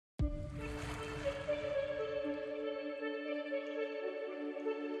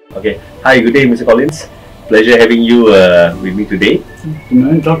Okay. Hi, good day, Mr. Collins. Pleasure having you with me today. Good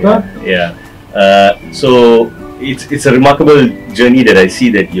morning, Doctor. Yeah. So it's a remarkable journey that I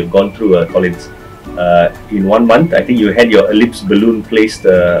see that you've gone through, Collins. In 1 month, I think you had your Elipse balloon placed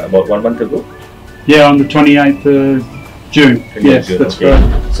about 1 month ago. Yeah, on the 28th of June. Yes, June. that's Okay.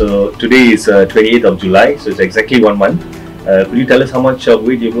 correct. So today is 28th of July, so it's exactly 1 month. Could you tell us how much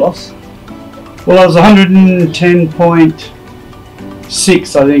weight you've lost? Well, I was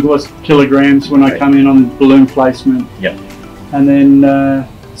 110.6, I think it was, kilograms when I come in on balloon placement. Yeah. And then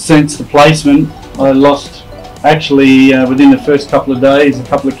since the placement, I lost actually within the first couple of days a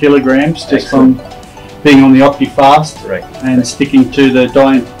couple of kilograms just from being on the OptiFast and sticking to the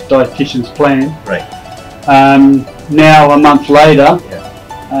dietitian's plan. Right. Now a month later,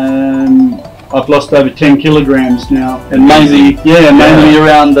 I've lost over 10 kilograms now, and mainly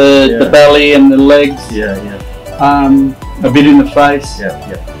around the belly and the legs. A bit in the face.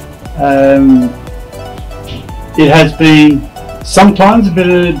 It has been sometimes a bit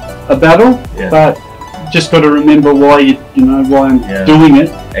of a battle, but just got to remember why why I'm doing it.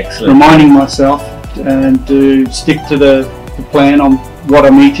 Excellent. Reminding myself and to stick to the plan on what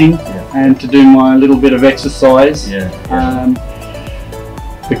I'm eating and to do my little bit of exercise.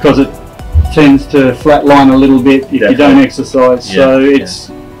 Because it tends to flatline a little bit if you don't exercise. So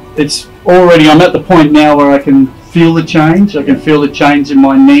it's already, I'm at the point now where I can feel the change. I can feel the change in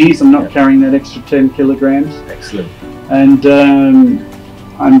my knees. I'm not carrying that extra 10 kilograms. Excellent. And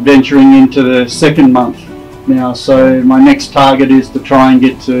I'm venturing into the second month now. So my next target is to try and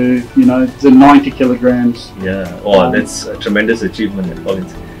get to, the 90 kilograms. Yeah. Oh, that's a tremendous achievement,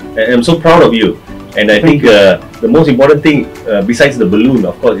 Collins. I'm so proud of you. And I think the most important thing, besides the balloon,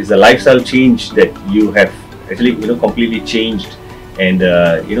 of course, is the lifestyle change that you have actually, completely changed. And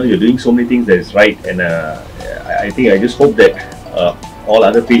you're doing so many things that is right. And I just hope that all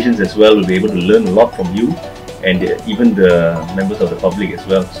other patients as well will be able to learn a lot from you, and even the members of the public as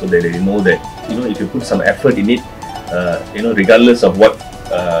well, so that they know that if you put some effort in it, regardless of what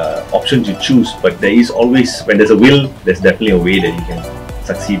options you choose, but there is always, when there's a will, there's definitely a way that you can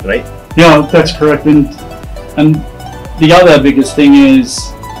succeed, right? Yeah, that's correct. And the other biggest thing is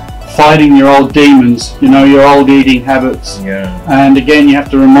fighting your old demons, your old eating habits. And again, you have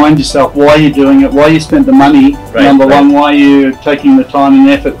to remind yourself why you're doing it, why you spent the money, number one, why you're taking the time and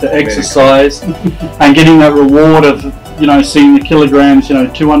effort to exercise and getting that reward of, seeing the kilograms,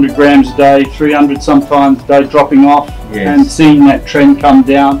 200 grams a day, 300 sometimes a day dropping off, and seeing that trend come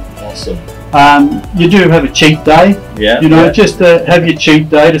down. Awesome. You do have a cheat day, just to have your cheat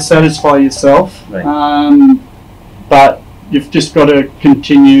day to satisfy yourself. But you've just got to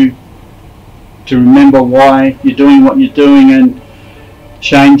continue to remember why you're doing what you're doing and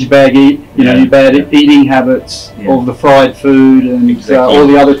change your bad eating habits, all the fried food and all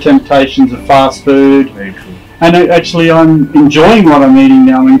the other temptations of fast food. Very true. And actually, I'm enjoying what I'm eating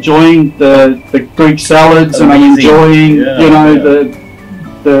now. I'm enjoying the Greek salads, and I'm enjoying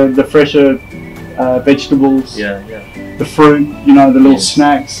the fresher vegetables, the fruit, the little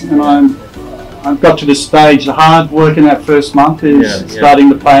snacks, and I've got to this stage. The hard work in that first month is starting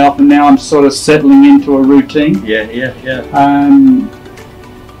to pay off, and now I'm sort of settling into a routine.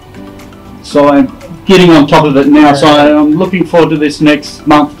 So I'm getting on top of it now. So I'm looking forward to this next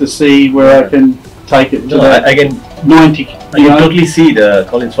month to see where I can take it to that 90. I can totally see the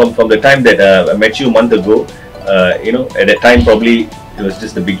Collins from the time that I met you a month ago. At that time probably it was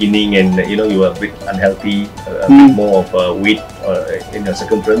just the beginning, and you were a bit unhealthy, a bit more of weight in your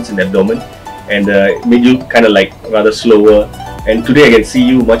circumference in the abdomen, and it made you kind of like rather slower. And today I can see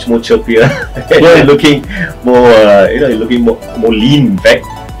you much more chirpier, and looking more, you're looking more lean, in fact,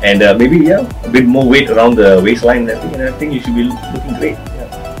 and maybe a bit more weight around the waistline. And I think you should be looking great.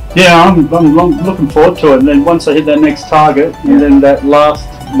 I'm looking forward to it. And then once I hit that next target, and then that last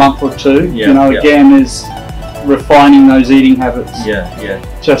month or two, again is refining those eating habits.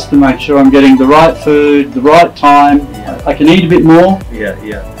 Just to make sure I'm getting the right food, the right time. I can eat a bit more.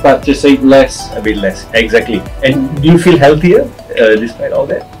 But just eat less. A bit less. Exactly. And do you feel healthier despite all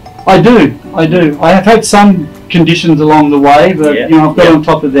that? I do. I have had some conditions along the way, but I've got on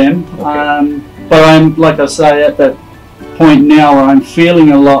top of them. But I'm, like I say, at that point now where I'm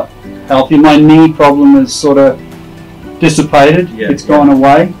feeling a lot healthier. My knee problem has sort of dissipated. It's gone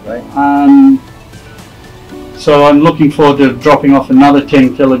away. So I'm looking forward to dropping off another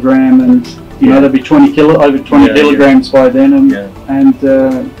 10 kilogram, and there'll be over 20 kilograms by then, and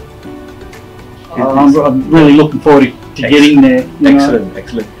I'm really looking forward to getting there.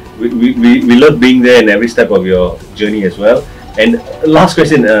 Excellent. We love being there in every step of your journey as well. And last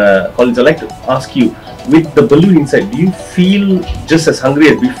question, Collins, I'd like to ask you, with the balloon inside, do you feel just as hungry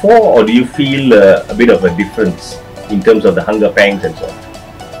as before, or do you feel a bit of a difference in terms of the hunger pangs and so on?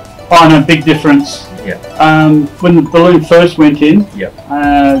 Oh no, big difference. Yeah. When the balloon first went in,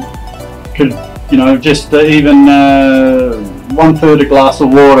 could just even 1/3 a glass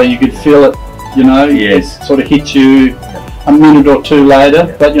of water, you could feel it. It sort of hit you a minute or two later.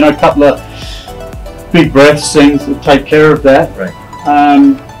 Yeah. But a couple of big breaths seems to take care of that. Right.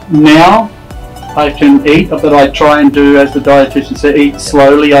 Now I can eat, but I try and do, as the dietitian said, eat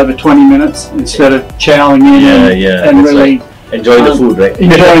slowly over 20 minutes instead of chowing in and really enjoy the food, right?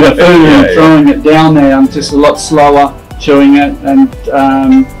 Enjoying the food and throwing it down there. I'm just a lot slower chewing it, and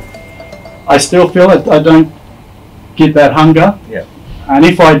I still feel it. I don't get that hunger. Yeah. And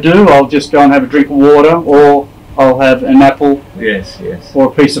if I do, I'll just go and have a drink of water, or I'll have an apple. Yes. Or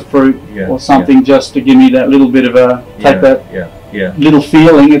a piece of fruit or something, just to give me that little bit of a little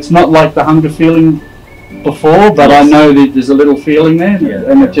feeling. It's not like the hunger feeling before, but I know that there's a little feeling there,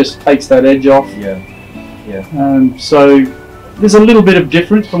 and it just takes that edge off. So there's a little bit of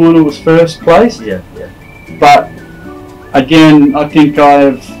difference from when it was first placed. But again, I think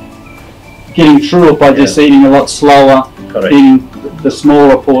I've getting through it by just eating a lot slower, eating the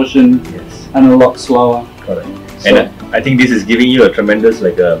smaller portion and a lot slower. Correct. So, and I think this is giving you a tremendous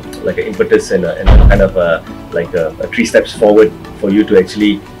like a impetus and a kind of a 3 steps forward for you to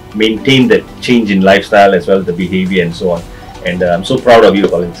actually maintain that change in lifestyle as well as the behavior and so on. And I'm so proud of you,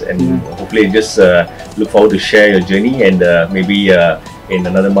 Collins, and hopefully just look forward to share your journey, and maybe in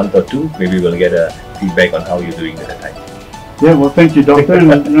another month or two, maybe we'll get a feedback on how you're doing at that time. Yeah, well, thank you, Doctor.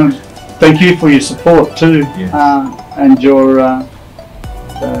 And, thank you for your support too, and your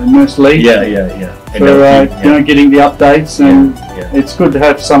Nurse Lee. For getting the updates, and it's good to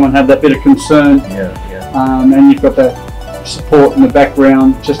have someone have that bit of concern. And you've got that support in the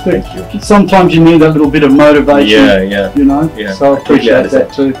background. Just sometimes you need a little bit of motivation. So I appreciate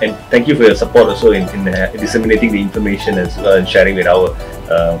that too. And thank you for your support also in disseminating the information as well, and sharing with our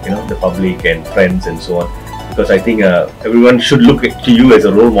the public and friends and so on. Because I think everyone should look to you as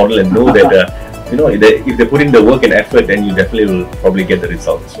a role model and know that if they put in the work and effort, then you definitely will probably get the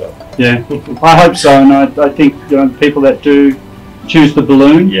result as well. Yeah, I hope so, and I think people that do choose the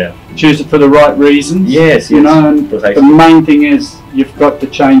balloon, choose it for the right reasons. And the main thing is you've got to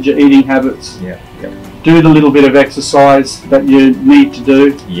change your eating habits. Do the little bit of exercise that you need to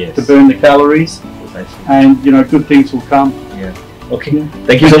do to burn the calories, and good things will come. Okay.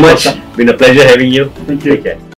 Thank you so much. It's been a pleasure having you. Thank you. Take care.